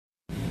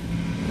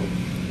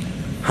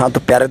हाँ तो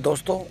प्यारे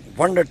दोस्तों,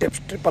 वंडर टिप्स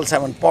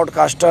 777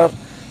 पॉडकास्टर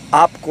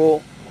आपको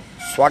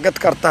स्वागत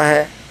करता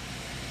है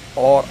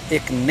और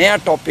एक नया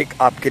टॉपिक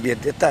आपके लिए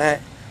देता है।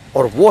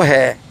 और वो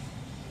है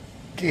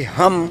कि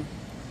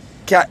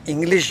क्या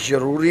इंग्लिश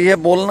ज़रूरी है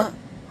बोलना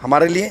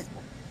हमारे लिए।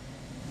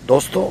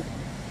 दोस्तों,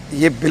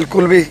 ये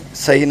बिल्कुल भी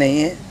सही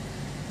नहीं है।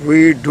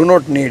 We do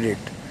not need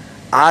it.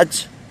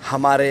 आज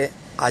हमारे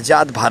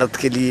आज़ाद भारत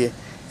के लिए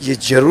ये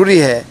ज़रूरी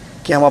है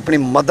कि हम अपनी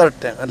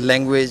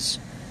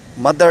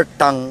मदर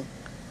टंग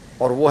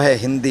और वो है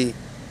हिंदी,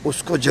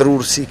 उसको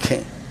ज़रूर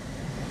सीखें।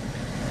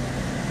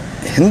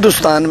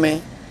 हिंदुस्तान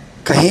में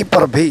कहीं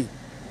पर भी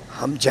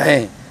हम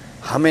जाएं,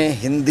 हमें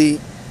हिंदी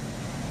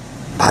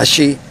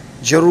भाषी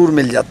ज़रूर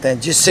मिल जाते हैं,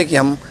 जिससे कि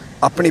हम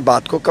अपनी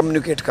बात को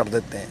कम्युनिकेट कर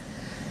देते हैं।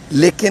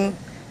 लेकिन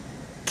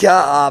क्या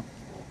आप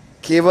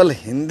केवल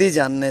हिंदी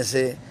जानने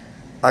से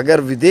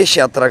अगर विदेश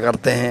यात्रा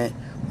करते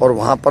हैं और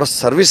वहाँ पर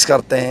सर्विस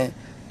करते हैं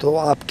तो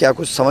आप क्या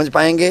कुछ समझ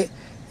पाएंगे?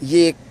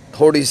 ये एक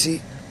थोड़ी सी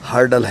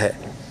हर्डल है।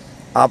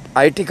 आप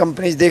आईटी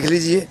कंपनीज देख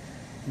लीजिए,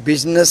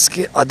 बिजनेस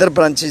के अदर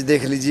ब्रांचेस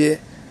देख लीजिए,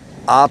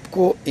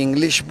 आपको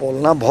इंग्लिश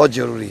बोलना बहुत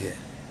ज़रूरी है।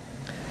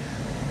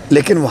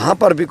 लेकिन वहाँ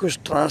पर भी कुछ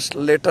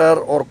ट्रांसलेटर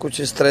और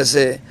कुछ इस तरह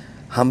से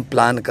हम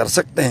प्लान कर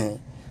सकते हैं।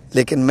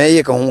 लेकिन मैं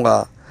ये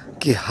कहूँगा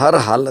कि हर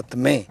हालत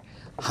में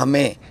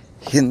हमें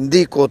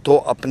हिंदी को तो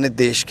अपने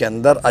देश के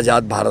अंदर,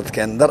 आज़ाद भारत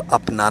के अंदर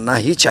अपनाना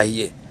ही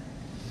चाहिए।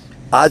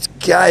 आज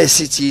क्या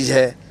ऐसी चीज़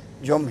है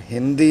जो हम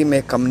हिंदी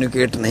में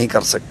कम्युनिकेट नहीं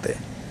कर सकते?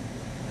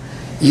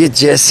 ये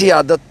जैसी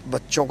आदत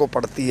बच्चों को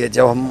पड़ती है,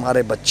 जब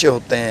हमारे बच्चे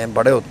होते हैं,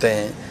 बड़े होते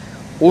हैं,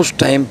 उस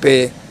टाइम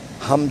पे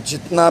हम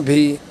जितना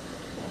भी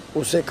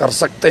उसे कर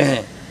सकते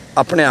हैं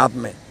अपने आप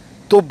में,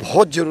 तो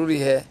बहुत ज़रूरी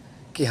है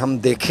कि हम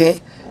देखें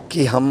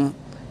कि हम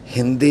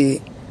हिंदी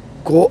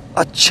को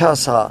अच्छा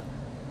सा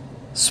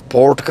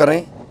सपोर्ट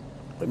करें।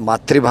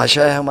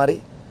 मातृभाषा है हमारी,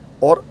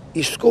 और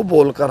इसको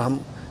बोलकर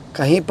हम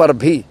कहीं पर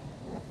भी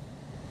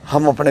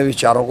हम अपने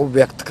विचारों को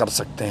व्यक्त कर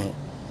सकते हैं।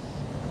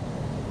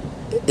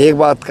 एक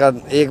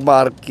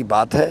बार की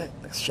बात है,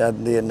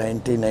 शायद ये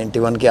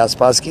 1991 के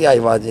आसपास की। I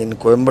was in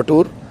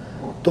Coimbatore.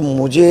 तो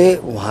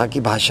मुझे वहाँ की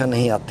भाषा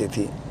नहीं आती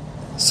थी,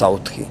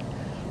 साउथ की।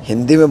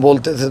 हिंदी में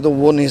बोलते थे तो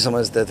वो नहीं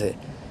समझते थे,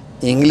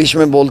 इंग्लिश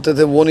में बोलते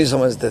थे वो नहीं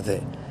समझते थे।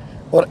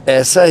 और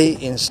ऐसा ही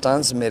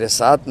इंस्टेंस मेरे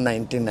साथ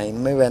 99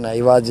 में when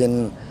I was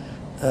in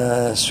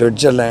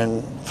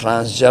Switzerland,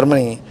 France,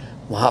 Germany,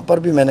 वहाँ पर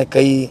भी मैंने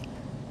कई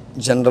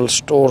जनरल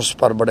स्टोर्स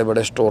पर, बड़े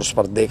बड़े स्टोर्स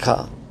पर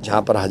देखा,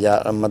 जहाँ पर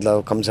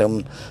कम से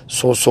कम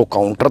 100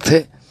 काउंटर थे,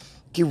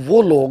 कि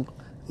वो लोग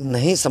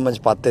नहीं समझ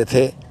पाते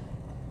थे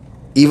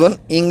इवन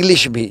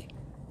इंग्लिश भी।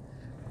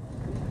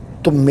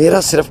 तो मेरा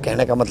सिर्फ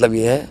कहने का मतलब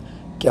ये है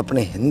कि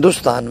अपने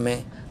हिंदुस्तान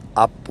में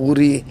आप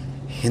पूरी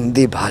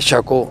हिंदी भाषा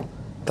को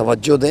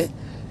तवज्जो दें।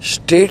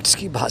 स्टेट्स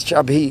की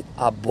भाषा भी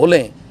आप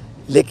बोलें,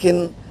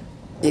 लेकिन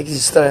एक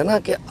इस तरह है ना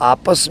कि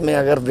आपस में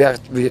अगर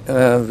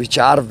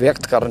विचार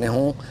व्यक्त करने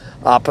हों,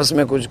 आपस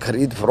में कुछ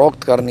खरीद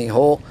फरोख्त करनी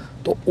हो,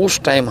 तो उस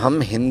टाइम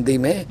हम हिंदी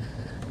में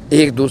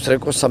एक दूसरे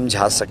को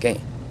समझा सकें।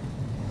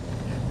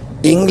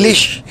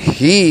 इंग्लिश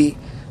ही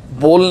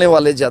बोलने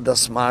वाले ज़्यादा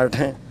स्मार्ट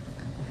हैं,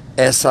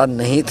 ऐसा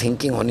नहीं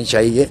थिंकिंग होनी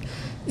चाहिए।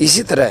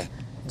 इसी तरह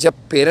जब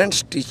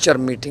पेरेंट्स टीचर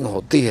मीटिंग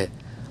होती है,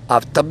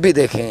 आप तब भी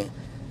देखें,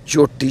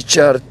 जो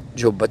टीचर,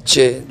 जो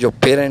बच्चे, जो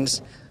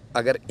पेरेंट्स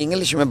अगर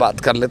इंग्लिश में बात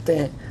कर लेते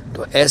हैं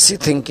तो ऐसी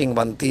थिंकिंग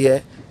बनती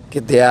है कि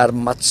they are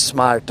much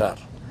smarter.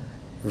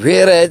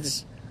 Where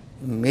as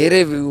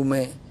मेरे व्यू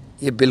में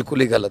ये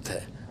बिल्कुल ही गलत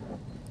है।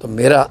 तो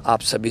मेरा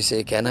आप सभी से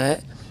ये कहना है,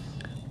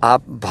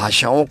 आप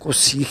भाषाओं को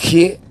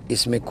सीखिए,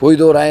 इसमें कोई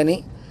दो राय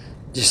नहीं।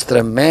 जिस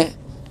तरह मैं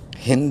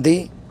हिंदी,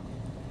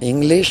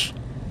 इंग्लिश,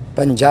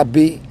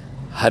 पंजाबी,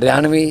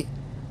 हरियाणवी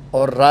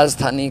और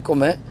राजस्थानी को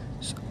मैं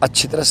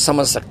अच्छी तरह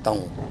समझ सकता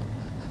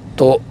हूँ,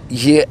 तो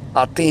ये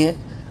आती हैं।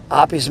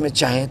 आप इसमें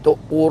चाहें तो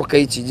और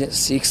कई चीज़ें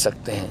सीख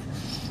सकते हैं।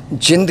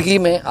 ज़िंदगी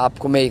में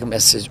आपको मैं एक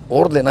मैसेज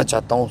और देना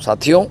चाहता हूँ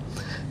साथियों,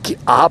 कि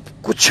आप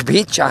कुछ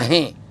भी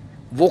चाहें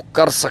वो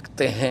कर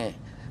सकते हैं,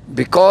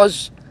 बिकॉज़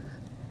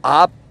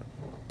आप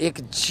एक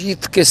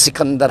जीत के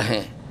सिकंदर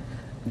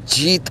हैं।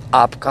 जीत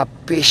आपका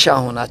पेशा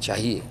होना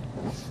चाहिए।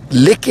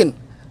 लेकिन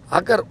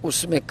अगर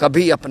उसमें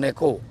कभी अपने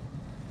को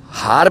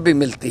हार भी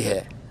मिलती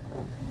है,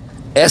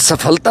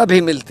 असफलता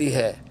भी मिलती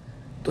है,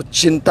 तो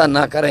चिंता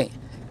ना करें,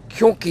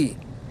 क्योंकि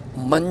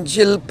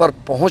मंजिल पर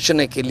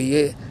पहुंचने के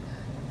लिए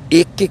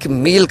एक एक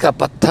मील का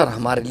पत्थर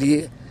हमारे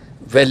लिए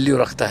वैल्यू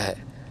रखता है।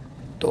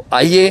 तो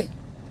आइए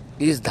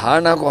इस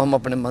धारणा को हम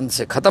अपने मन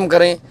से ख़त्म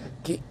करें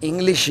कि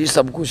इंग्लिश ही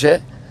सब कुछ है।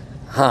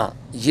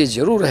 हाँ, ये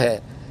ज़रूर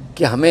है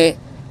कि हमें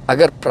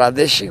अगर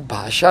प्रादेशिक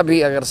भाषा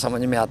भी अगर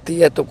समझ में आती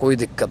है तो कोई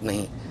दिक्कत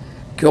नहीं,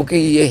 क्योंकि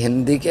ये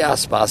हिंदी के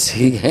आसपास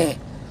ही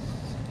हैं।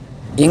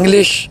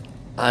 इंग्लिश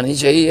आनी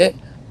चाहिए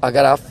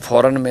अगर आप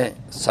फॉरेन में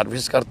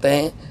सर्विस करते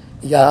हैं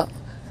या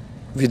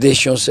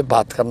विदेशियों से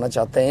बात करना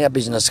चाहते हैं या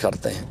बिजनेस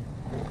करते हैं।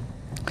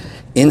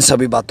 इन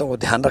सभी बातों को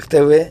ध्यान रखते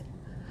हुए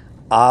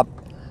आप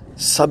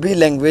सभी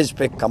लैंग्वेज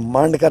पे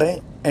कमांड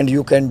करें, and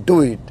you can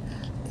do it.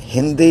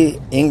 Hindi,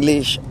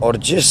 English और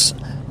जिस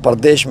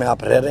प्रदेश में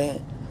आप रह रहे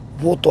हैं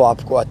वो तो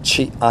आपको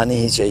अच्छी आनी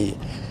ही चाहिए,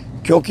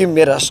 क्योंकि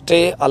मेरा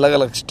स्टे अलग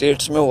अलग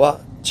स्टेट्स में हुआ,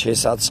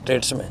 6-7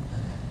 स्टेट्स में,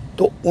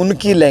 तो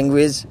उनकी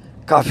लैंग्वेज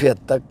काफ़ी हद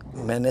तक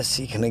मैंने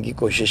सीखने की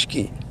कोशिश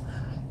की।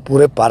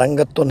 पूरे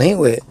पारंगत तो नहीं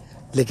हुए,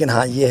 लेकिन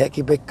हाँ ये है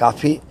कि भाई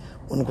काफ़ी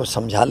उनको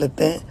समझा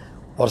लेते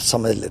हैं और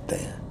समझ लेते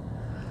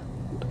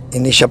हैं।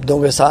 इन्हीं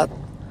शब्दों के साथ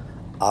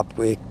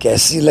आपको एक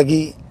कैसी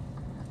लगी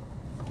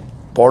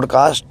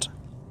पॉडकास्ट,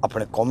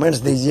 अपने कमेंट्स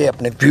दीजिए,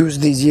 अपने व्यूज़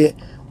दीजिए,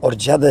 और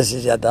ज़्यादा से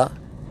ज़्यादा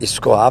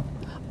इसको आप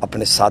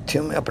अपने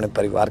साथियों में, अपने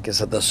परिवार के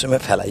सदस्यों में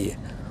फैलाइए।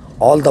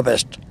 All the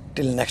best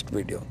till next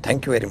video.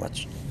 Thank you very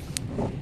much.